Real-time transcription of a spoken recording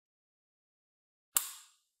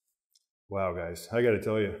Wow, guys, I got to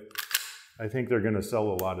tell you, I think they're going to sell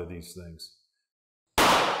a lot of these things.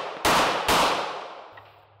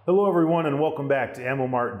 Hello, everyone, and welcome back to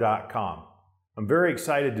AmmoMart.com. I'm very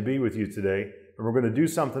excited to be with you today, and we're going to do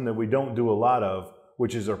something that we don't do a lot of,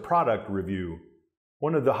 which is a product review.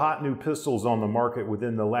 One of the hot new pistols on the market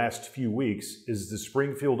within the last few weeks is the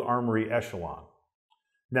Springfield Armory Echelon.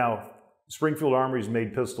 Now, Springfield Armory's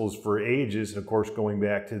made pistols for ages, of course, going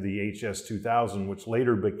back to the HS-2000, which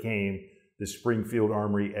later became the Springfield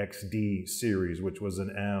Armory XD series, which was an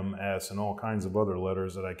M, S, and all kinds of other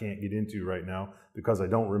letters that I can't get into right now because I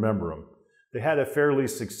don't remember them. They had a fairly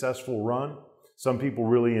successful run. Some people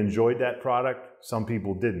really enjoyed that product, some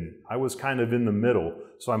people didn't. I was kind of in the middle,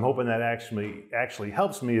 so I'm hoping that actually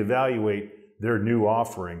helps me evaluate their new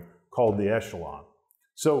offering called the Echelon.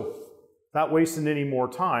 So, not wasting any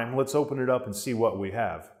more time, let's open it up and see what we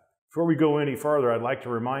have. Before we go any farther, I'd like to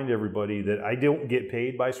remind everybody that I don't get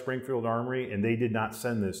paid by Springfield Armory, and they did not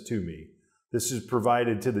send this to me. This is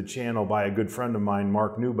provided to the channel by a good friend of mine,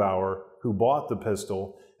 Mark Neubauer, who bought the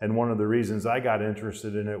pistol, and one of the reasons I got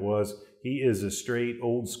interested in it was he is a straight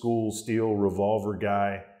old school steel revolver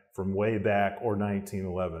guy from way back or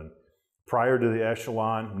 1911. Prior to the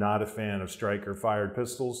Echelon, not a fan of striker fired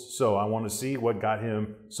pistols, so I want to see what got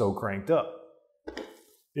him so cranked up.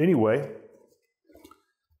 Anyway,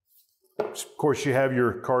 of course you have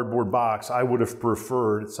your cardboard box. I would have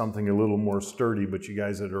preferred something a little more sturdy, but you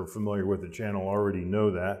guys that are familiar with the channel already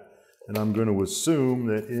know that. And I'm going to assume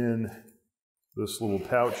that in this little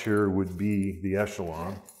pouch here would be the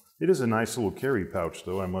Echelon. It is a nice little carry pouch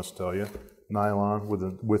though, I must tell you. Nylon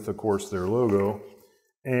with of course their logo.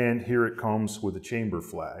 And here it comes with a chamber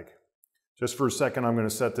flag. Just for a second, I'm going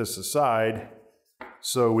to set this aside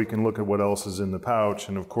so we can look at what else is in the pouch.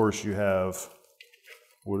 And of course you have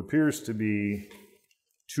what appears to be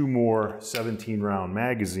 2 more 17-round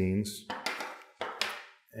magazines.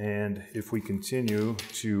 And if we continue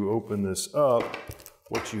to open this up,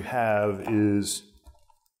 what you have is,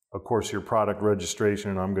 of course, your product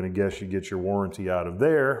registration, and I'm going to guess you get your warranty out of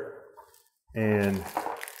there, and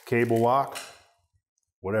cable lock,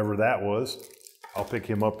 whatever that was. I'll pick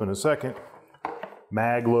him up in a second.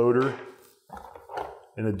 Mag loader,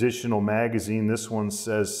 an additional magazine. This one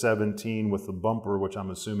says 17 with the bumper, which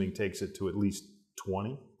I'm assuming takes it to at least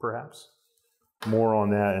 20, perhaps. More on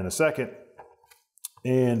that in a second.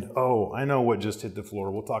 And, oh, I know what just hit the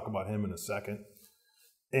floor. We'll talk about him in a second.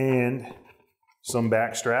 And some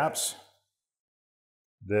back straps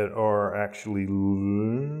that are actually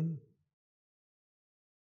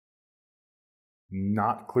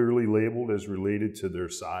not clearly labeled as related to their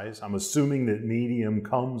size. I'm assuming that medium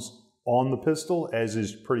comes on the pistol, as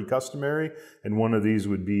is pretty customary, and one of these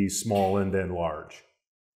would be small and then large.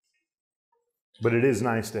 But it is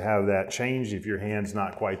nice to have that changed if your hand's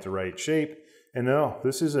not quite the right shape. And oh,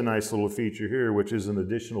 this is a nice little feature here, which is an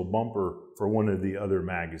additional bumper for one of the other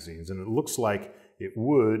magazines. And it looks like it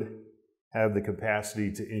would have the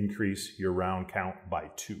capacity to increase your round count by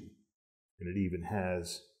 2. And it even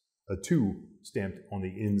has a 2 stamped on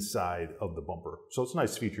the inside of the bumper. So it's a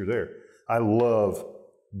nice feature there. I love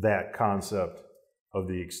that concept of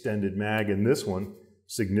the extended mag, and this one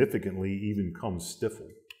significantly even comes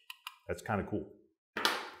stifled. That's kind of cool.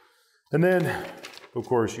 And then, of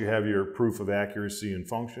course, you have your proof of accuracy and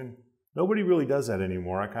function. Nobody really does that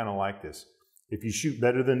anymore. I kind of like this. If you shoot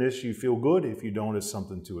better than this, you feel good. If you don't, it's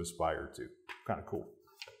something to aspire to. Kind of cool.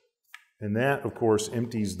 And that, of course,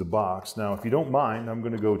 empties the box. Now, if you don't mind, I'm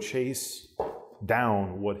going to go chase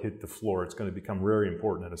down what hit the floor. It's going to become very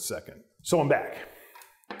important in a second. So I'm back.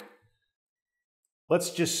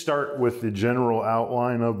 Let's just start with the general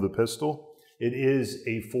outline of the pistol. It is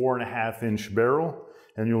a 4.5-inch barrel.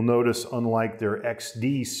 And you'll notice, unlike their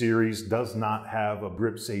XD series, does not have a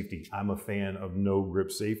grip safety. I'm a fan of no grip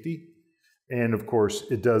safety. And of course,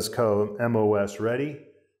 it does come MOS ready.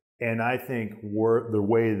 And I think the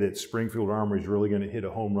way that Springfield Armory is really going to hit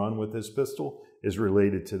a home run with this pistol is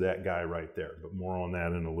related to that guy right there. But more on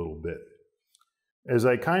that in a little bit. As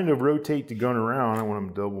I kind of rotate the gun around, I want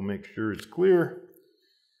to double make sure it's clear.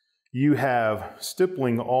 You have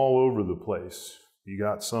stippling all over the place. You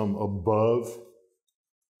got some above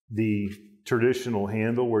the traditional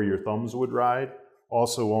handle where your thumbs would ride,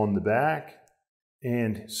 also on the back,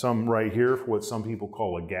 and some right here for what some people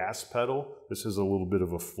call a gas pedal. This is a little bit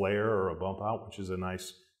of a flare or a bump out, which is a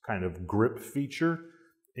nice kind of grip feature,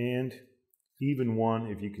 and even one,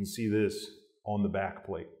 if you can see this, on the back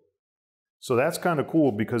plate. So that's kind of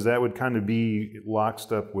cool because that would kind of be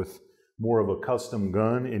locked up with more of a custom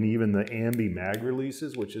gun, and even the ambi mag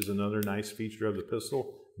releases, which is another nice feature of the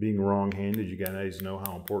pistol. Being wrong-handed, you guys know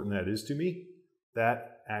how important that is to me.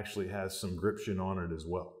 that actually has some gription on it as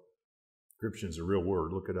well. Gription is a real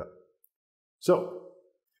word, look it up. So,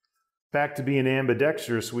 back to being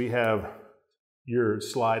ambidextrous, we have your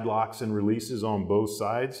slide locks and releases on both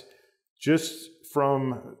sides. Just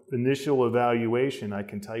from initial evaluation, I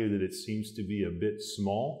can tell you that it seems to be a bit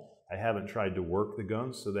small. I haven't tried to work the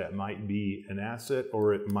gun, so that might be an asset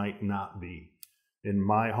or it might not be. In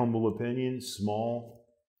my humble opinion, small,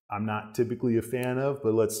 I'm not typically a fan of,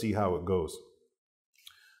 but let's see how it goes.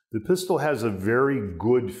 The pistol has a very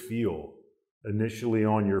good feel initially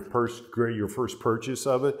on your first purchase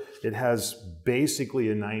of it. It has basically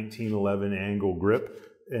a 1911 angle grip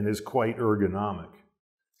and is quite ergonomic.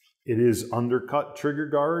 It is undercut trigger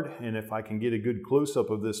guard, and if I can get a good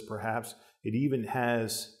close-up of this perhaps, it even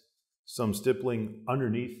has some stippling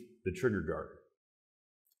underneath the trigger guard.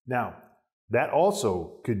 Now, that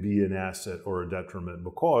also could be an asset or a detriment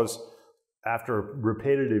because after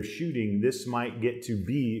repetitive shooting, this might get to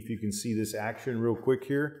be, if you can see this action real quick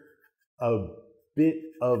here, a bit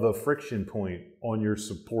of a friction point on your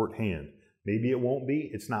support hand. Maybe it won't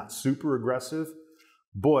be, it's not super aggressive,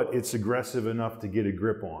 but it's aggressive enough to get a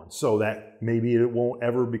grip on. So that maybe it won't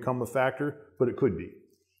ever become a factor, but it could be.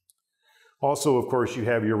 Also, of course, you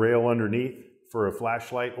have your rail underneath for a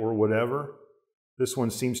flashlight or whatever. This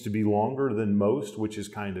one seems to be longer than most, which is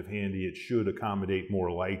kind of handy. It should accommodate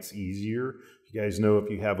more lights easier. You guys know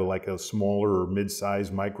if you have like a smaller or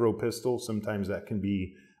mid-sized micro pistol, sometimes that can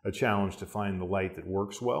be a challenge to find the light that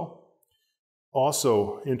works well.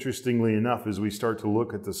 Also, interestingly enough, as we start to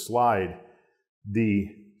look at the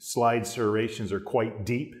slide serrations are quite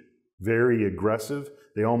deep, very aggressive.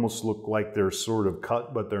 They almost look like they're sort of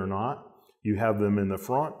cut, but they're not. You have them in the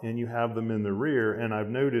front and you have them in the rear, and I've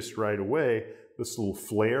noticed right away this little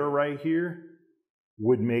flare right here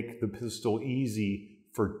would make the pistol easy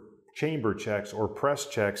for chamber checks or press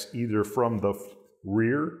checks either from the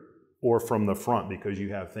rear or from the front because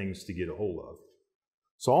you have things to get a hold of.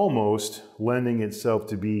 So almost lending itself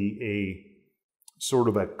to be a sort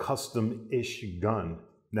of a custom-ish gun.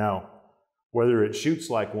 Now, whether it shoots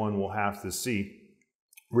like one, we'll have to see.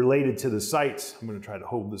 Related to the sights, I'm going to try to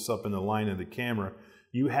hold this up in the line of the camera.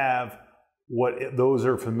 You have what those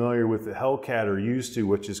are familiar with the Hellcat are used to,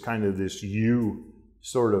 which is kind of this U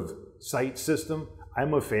sort of sight system.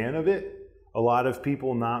 I'm a fan of it. A lot of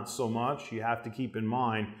people not so much. You have to keep in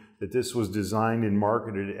mind that this was designed and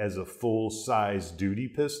marketed as a full-size duty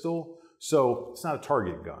pistol. So it's not a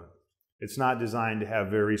target gun. It's not designed to have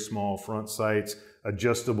very small front sights,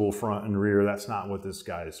 adjustable front and rear. That's not what this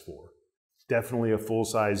guy is for. Definitely a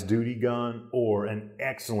full-size duty gun or an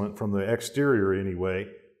excellent, from the exterior anyway,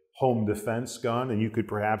 home defense gun. And you could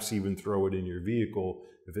perhaps even throw it in your vehicle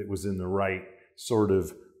if it was in the right sort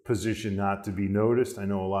of position not to be noticed. I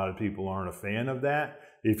know a lot of people aren't a fan of that.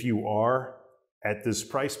 If you are, at this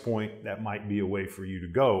price point, that might be a way for you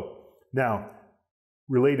to go. Now,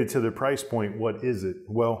 related to the price point, what is it?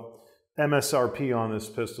 Well, MSRP on this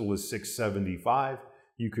pistol is $675.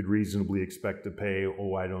 You could reasonably expect to pay,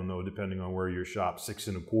 I don't know, depending on where you shop,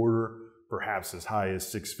 $625, perhaps as high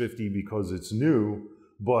as $650 because it's new.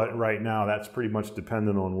 But right now, that's pretty much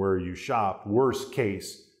dependent on where you shop. Worst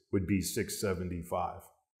case would be $675.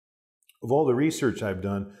 Of all the research I've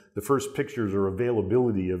done, the first pictures or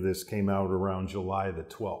availability of this came out around July the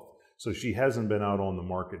 12th. So she hasn't been out on the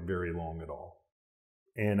market very long at all.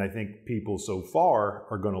 And I think people so far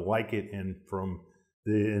are going to like it. And from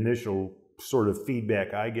the initial sort of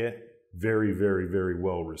feedback I get, very, very, very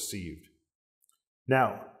well received.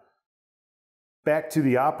 Now, back to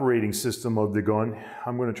the operating system of the gun.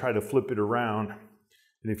 I'm going to try to flip it around.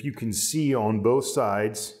 And if you can see on both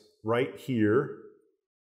sides, right here,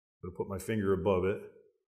 I'm going to put my finger above it,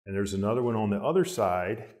 and there's another one on the other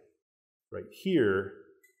side, right here,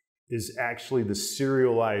 is actually the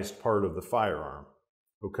serialized part of the firearm,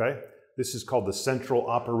 okay? This is called the Central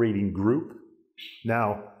Operating Group.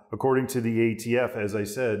 Now, according to the ATF, as I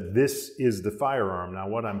said, this is the firearm. Now,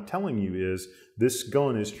 what I'm telling you is this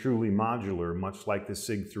gun is truly modular, much like the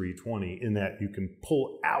SIG 320, in that you can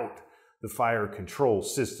pull out the fire control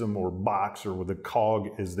system or box, or with a cog,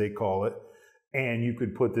 as they call it, and you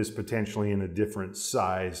could put this potentially in a different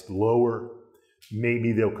sized lower.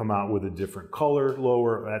 Maybe they'll come out with a different colored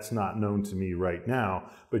lower. That's not known to me right now,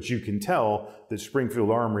 but you can tell that Springfield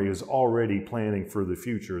Armory is already planning for the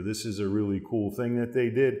future. This is a really cool thing that they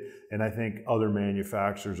did, and I think other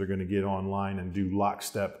manufacturers are going to get online and do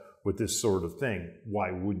lockstep with this sort of thing.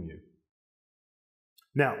 Why wouldn't you?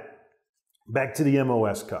 Now, back to the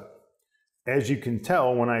MOS cut. As you can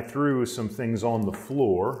tell, when I threw some things on the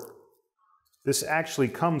floor, this actually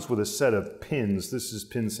comes with a set of pins. This is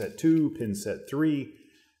pin set 2, pin set 3,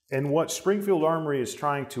 And what Springfield Armory is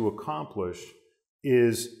trying to accomplish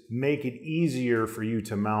is make it easier for you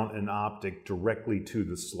to mount an optic directly to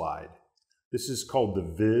the slide. This is called the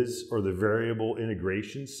VIS, or the Variable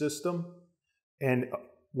Integration System. And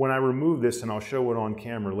when I remove this, and I'll show it on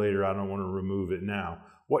camera later, I don't want to remove it now,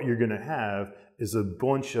 what you're going to have is a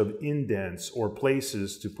bunch of indents or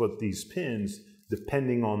places to put these pins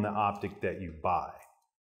depending on the optic that you buy.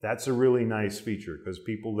 That's a really nice feature, because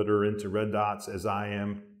people that are into red dots, as I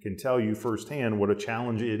am, can tell you firsthand what a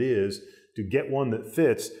challenge it is to get one that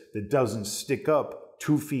fits, that doesn't stick up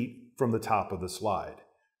 2 feet from the top of the slide.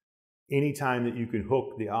 Anytime that you can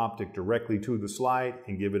hook the optic directly to the slide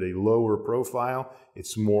and give it a lower profile,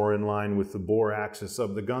 it's more in line with the bore axis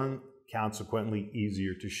of the gun, consequently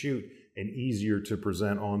easier to shoot and easier to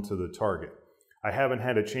present onto the target. I haven't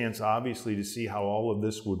had a chance, obviously, to see how all of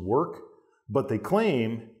this would work, but they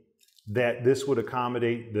claim that this would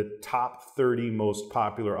accommodate the top 30 most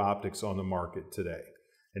popular optics on the market today.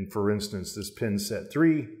 And for instance, this pin set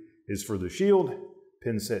 3 is for the Shield,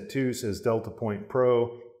 pin set 2 says Delta Point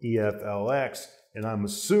Pro, EFLX, and I'm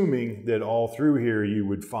assuming that all through here you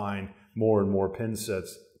would find more and more pin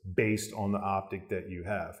sets based on the optic that you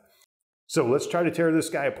have. So let's try to tear this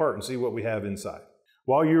guy apart and see what we have inside.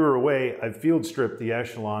 While you were away, I field stripped the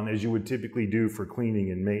Echelon as you would typically do for cleaning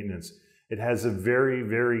and maintenance. It has a very,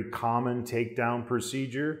 very common takedown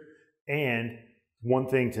procedure, and one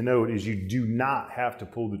thing to note is you do not have to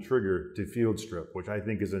pull the trigger to field strip, which I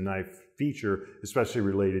think is a nice feature, especially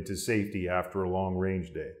related to safety after a long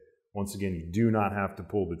range day. Once again, you do not have to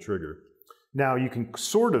pull the trigger. Now you can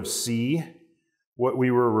sort of see what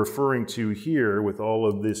we were referring to here with all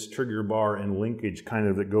of this trigger bar and linkage kind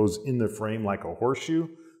of that goes in the frame like a horseshoe.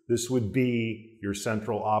 This would be your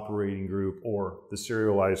central operating group, or the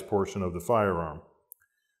serialized portion of the firearm.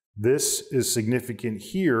 This is significant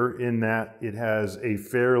here in that it has a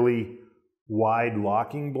fairly wide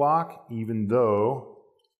locking block, even though,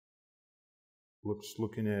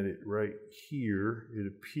 looking at it right here, it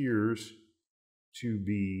appears to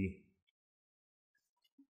be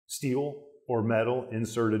steel or metal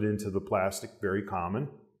inserted into the plastic, very common.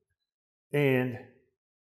 And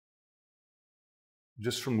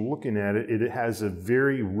just from looking at it, it has a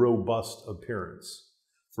very robust appearance.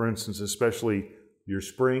 For instance, especially your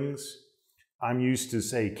springs. I'm used to,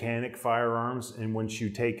 say, Canic firearms, and once you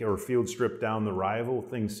take or field strip down the rival,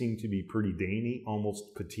 things seem to be pretty dainty,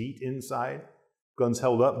 almost petite inside. Guns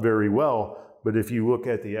held up very well, but if you look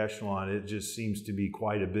at the Echelon, it just seems to be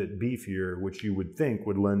quite a bit beefier, which you would think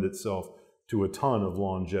would lend itself to a ton of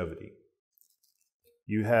longevity.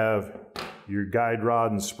 You have your guide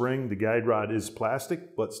rod and spring. The guide rod is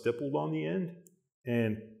plastic, but stippled on the end.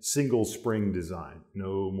 And single spring design.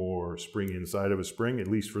 No more spring inside of a spring, at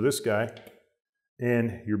least for this guy.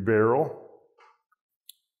 And your barrel.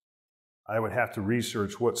 I would have to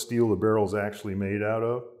research what steel the barrel is actually made out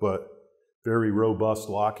of, but very robust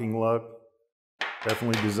locking lug.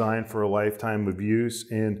 Definitely designed for a lifetime of use.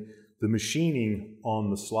 And the machining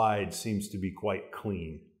on the slide seems to be quite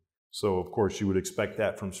clean. So of course you would expect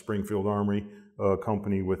that from Springfield Armory, a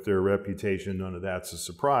company with their reputation. None of that's a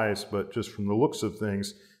surprise, but just from the looks of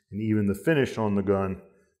things and even the finish on the gun,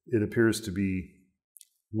 it appears to be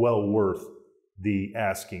well worth the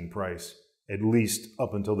asking price, at least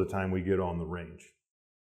up until the time we get on the range.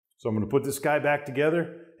 So I'm going to put this guy back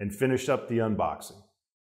together and finish up the unboxing.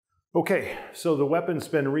 Okay, so the weapon's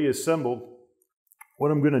been reassembled.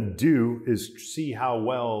 What I'm going to do is see how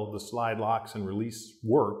well the slide locks and release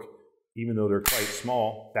work, even though they're quite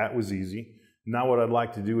small. That was easy. Now what I'd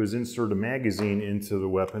like to do is insert a magazine into the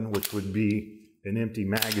weapon, which would be an empty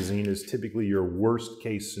magazine, is typically your worst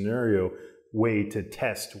case scenario way to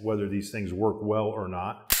test whether these things work well or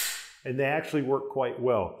not. And they actually work quite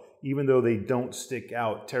well. Even though they don't stick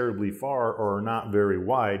out terribly far or are not very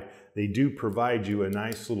wide, they do provide you a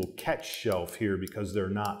nice little catch shelf here because they're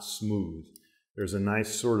not smooth. There's a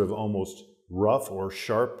nice sort of almost rough or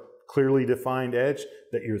sharp, clearly defined edge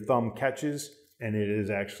that your thumb catches, and it is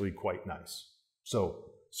actually quite nice. So,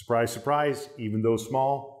 surprise, surprise, even though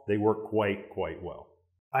small, they work quite well.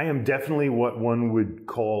 I am definitely what one would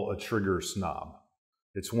call a trigger snob.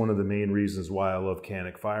 It's one of the main reasons why I love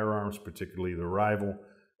Canic firearms, particularly the rival.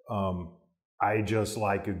 I just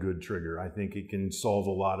like a good trigger. I think it can solve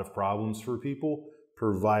a lot of problems for people,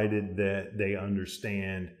 provided that they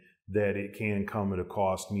understand that it can come at a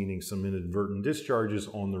cost, meaning some inadvertent discharges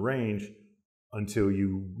on the range, until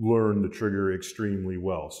you learn the trigger extremely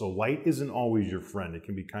well. So light isn't always your friend. It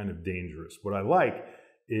can be kind of dangerous. What I like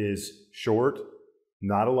is short,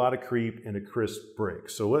 not a lot of creep, and a crisp break.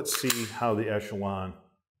 So let's see how the Echelon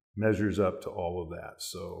measures up to all of that.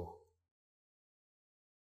 So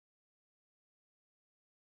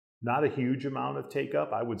Not a huge amount of take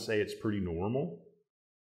up. I would say it's pretty normal.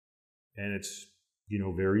 And it's, you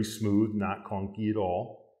know, very smooth, not clunky at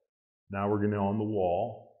all. Now we're going to on the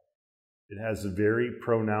wall. It has a very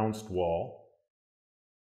pronounced wall.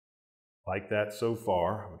 Like that so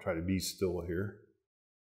far. I'm going to try to be still here.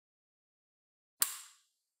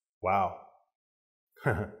 Wow.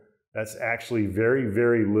 That's actually very,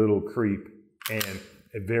 very little creep and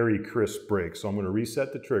a very crisp break. So I'm going to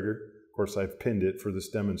reset the trigger. Of course, I've pinned it for this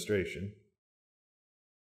demonstration.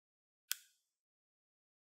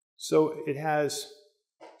 So it has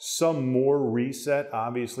some more reset,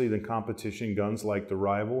 obviously, than competition guns like the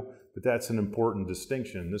Rival, but that's an important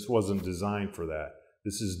distinction. This wasn't designed for that.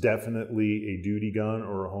 This is definitely a duty gun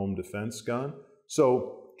or a home defense gun.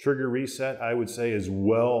 So trigger reset, I would say, is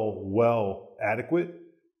well adequate,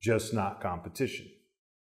 just not competition.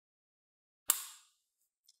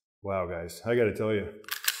 Wow, guys, I got to tell you,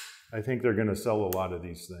 I think they're going to sell a lot of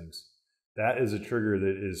these things. That is a trigger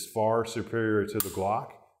that is far superior to the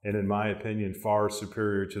Glock, and in my opinion, far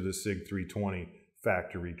superior to the SIG 320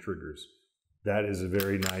 factory triggers. That is a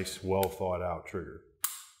very nice, well thought out trigger.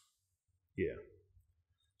 Yeah.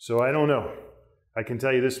 So I don't know. I can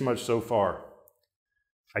tell you this much so far.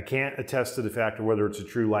 I can't attest to the fact of whether it's a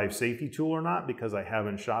true life safety tool or not because I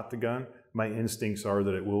haven't shot the gun. My instincts are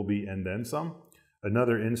that it will be and then some.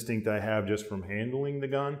 Another instinct I have just from handling the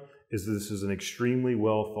gun is that this is an extremely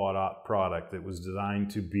well thought out product that was designed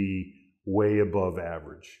to be way above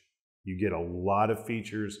average. You get a lot of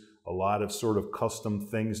features, a lot of sort of custom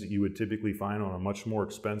things that you would typically find on a much more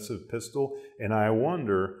expensive pistol. And I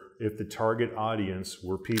wonder if the target audience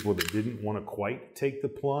were people that didn't want to quite take the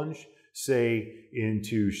plunge, say,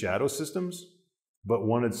 into shadow systems, but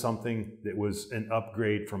wanted something that was an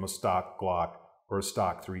upgrade from a stock Glock or a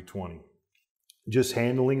stock 320. Just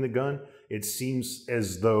handling the gun, it seems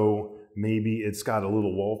as though maybe it's got a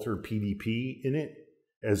little Walther PDP in it,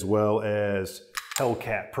 as well as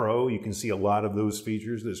Hellcat Pro. You can see a lot of those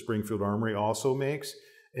features that Springfield Armory also makes.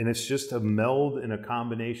 And it's just a meld and a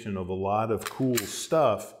combination of a lot of cool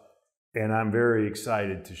stuff. And I'm very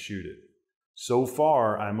excited to shoot it. So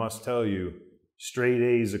far, I must tell you, straight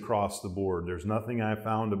A's across the board. There's nothing I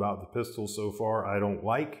found about the pistol so far I don't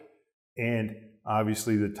like. And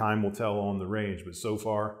obviously the time will tell on the range. But so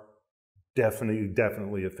far,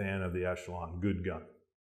 definitely a fan of the Echelon. Good gun.